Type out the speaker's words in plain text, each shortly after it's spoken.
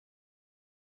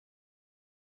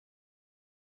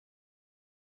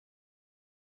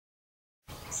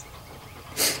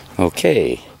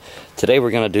Okay, today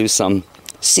we're going to do some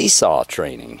seesaw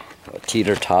training,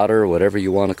 teeter-totter, whatever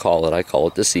you want to call it. I call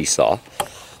it the seesaw.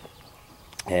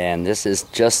 And this is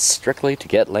just strictly to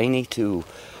get Laine to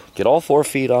get all 4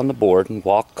 feet on the board and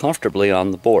walk comfortably on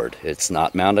the board. It's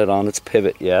not mounted on its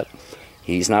pivot yet.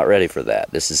 He's not ready for that.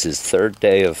 This is his 3rd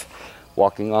day of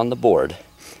walking on the board,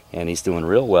 and he's doing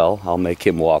real well. I'll make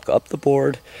him walk up the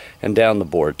board and down the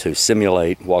board to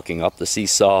simulate walking up the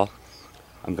seesaw.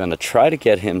 I'm going to try to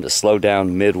get him to slow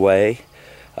down midway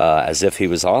as if he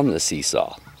was on the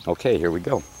seesaw. Okay, here we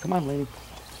go. Come on, Laine.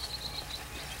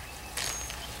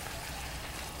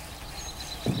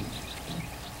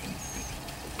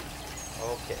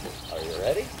 Okay, are you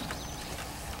ready?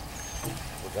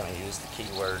 We're going to use the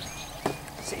keyword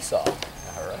seesaw.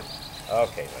 All right.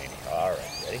 Okay, Laine. All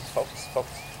right, ready? Focus,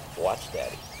 focus. Watch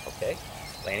Daddy. Okay,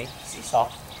 Laine,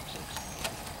 seesaw.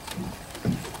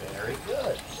 Very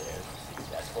good. There's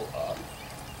successful up.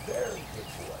 Very good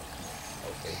boy.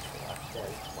 Okay, watch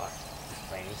Daddy. Watch.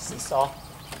 Laine, seesaw.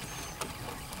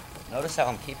 Notice how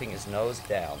I'm keeping his nose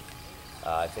down.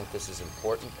 I think this is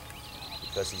important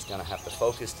because he's going to have to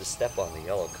focus to step on the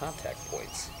yellow contact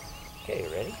points. Okay,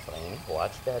 ready? Laine,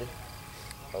 watch Daddy.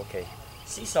 Okay,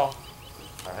 seesaw.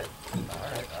 All right, all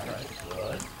right, all right.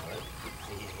 Good, good.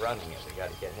 See, he's running it. We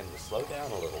got to get him to slow down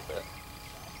a little bit.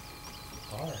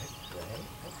 All right, ready?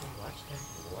 Okay, watch that.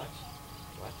 Watch,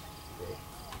 watch. Ready?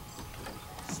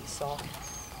 Seesaw.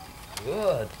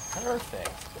 Good, perfect.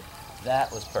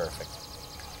 That was perfect.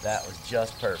 That was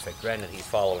just perfect. Granted, he's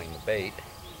following the bait,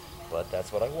 but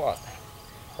that's what I want.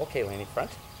 Okay, Laine, front,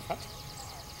 front.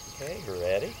 Okay,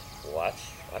 ready? Watch,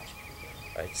 watch.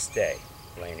 All right, stay.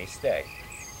 Laine, stay.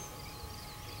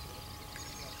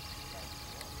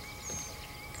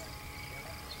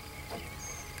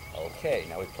 Okay,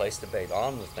 now we place the bait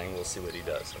on the thing. We'll see what he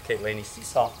does. Okay, Laine,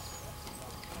 seesaw.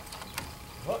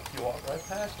 Look, you walk right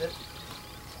past it.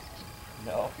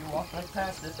 No, you walk right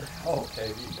past it. Okay,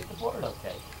 you hit the board.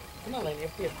 Okay. Come on, Laine,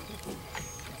 up here.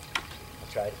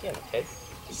 I'll try it again, okay?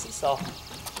 Seesaw.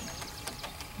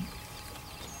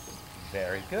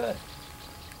 Very good.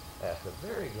 That's a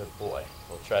very good boy.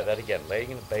 We'll try that again. Laying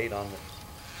the bait on the...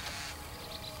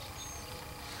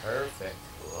 Perfect.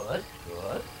 Good,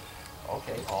 good.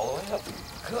 Okay, all the way up.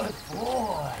 Good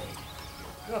boy.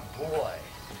 Good boy.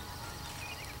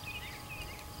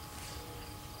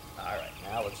 All right,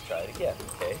 now let's try it again,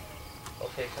 okay?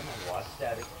 Okay, come on, watch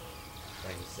Daddy.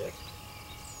 Laine, sit.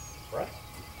 Front.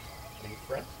 Laine,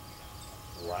 front.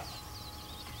 Watch.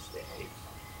 Stay.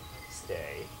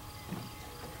 Stay.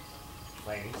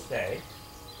 Laine, stay.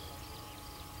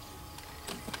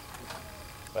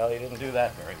 Well, he didn't do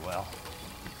that very well.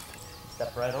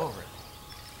 Step right over it.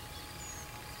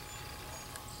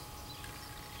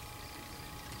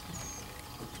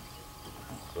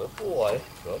 Good boy,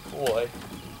 good boy.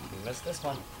 You missed this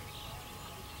one.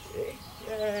 See?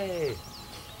 Yay!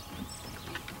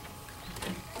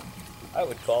 I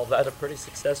would call that a pretty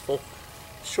successful,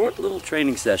 short little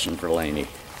training session for Laine.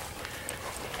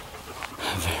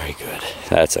 Very good.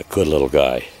 That's a good little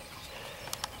guy.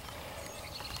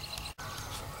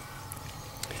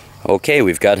 Okay,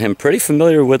 we've got him pretty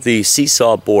familiar with the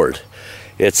seesaw board.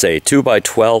 It's a 2 by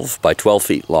 12 by 12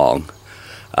 feet long.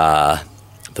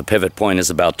 The pivot point is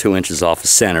about 2 inches off the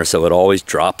center, so it always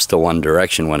drops to one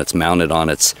direction when it's mounted on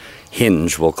its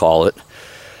hinge, we'll call it.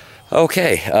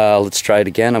 Okay, let's try it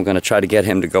again. I'm going to try to get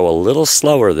him to go a little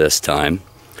slower this time,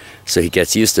 so he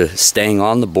gets used to staying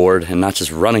on the board and not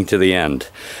just running to the end.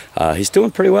 He's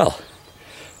doing pretty well.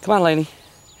 Come on, Laine.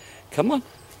 Come on.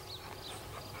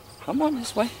 Come on,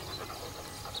 this way.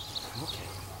 Okay.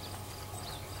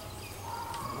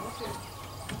 Okay.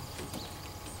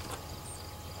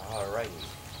 All righty.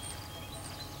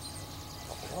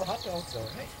 More hot dogs, all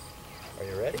right. Are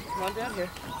you ready? Come on down here.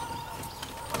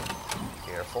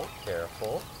 Careful,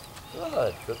 careful.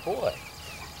 Good, good boy.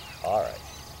 All right.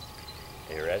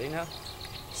 Are you ready now?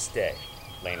 Stay.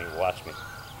 Laine, watch me.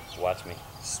 Watch me.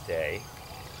 Stay.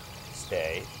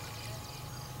 Stay.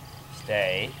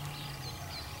 Stay.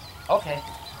 Okay.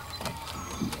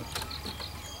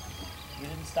 You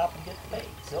didn't stop and get the bait,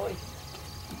 silly.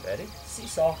 Ready?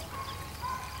 Seesaw.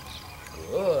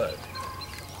 Good.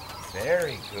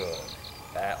 Very good.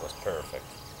 That was perfect.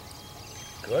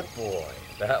 Good boy.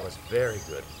 That was very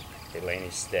good. Okay,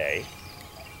 Laine, stay.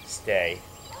 Stay.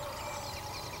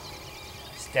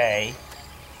 Stay.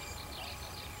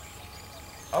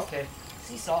 Okay.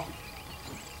 Seesaw.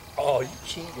 Oh, you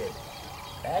cheated.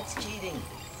 That's cheating.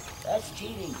 That's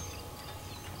cheating.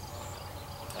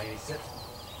 Laine, sit.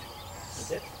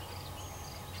 Sit.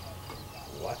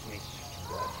 Watch me.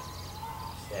 Watch.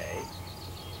 Stay.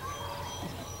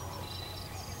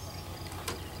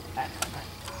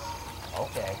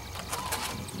 Okay.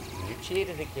 You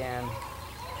cheated again.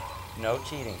 No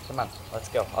cheating. Come on, let's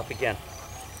go. Up again.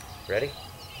 Ready?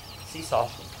 SeeSaw.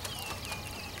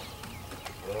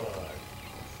 Good.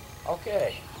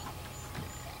 Okay.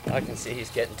 I can see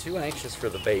he's getting too anxious for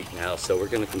the bait now, so we're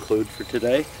going to conclude for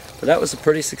today. But that was a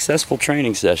pretty successful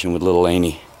training session with little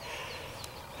Laine.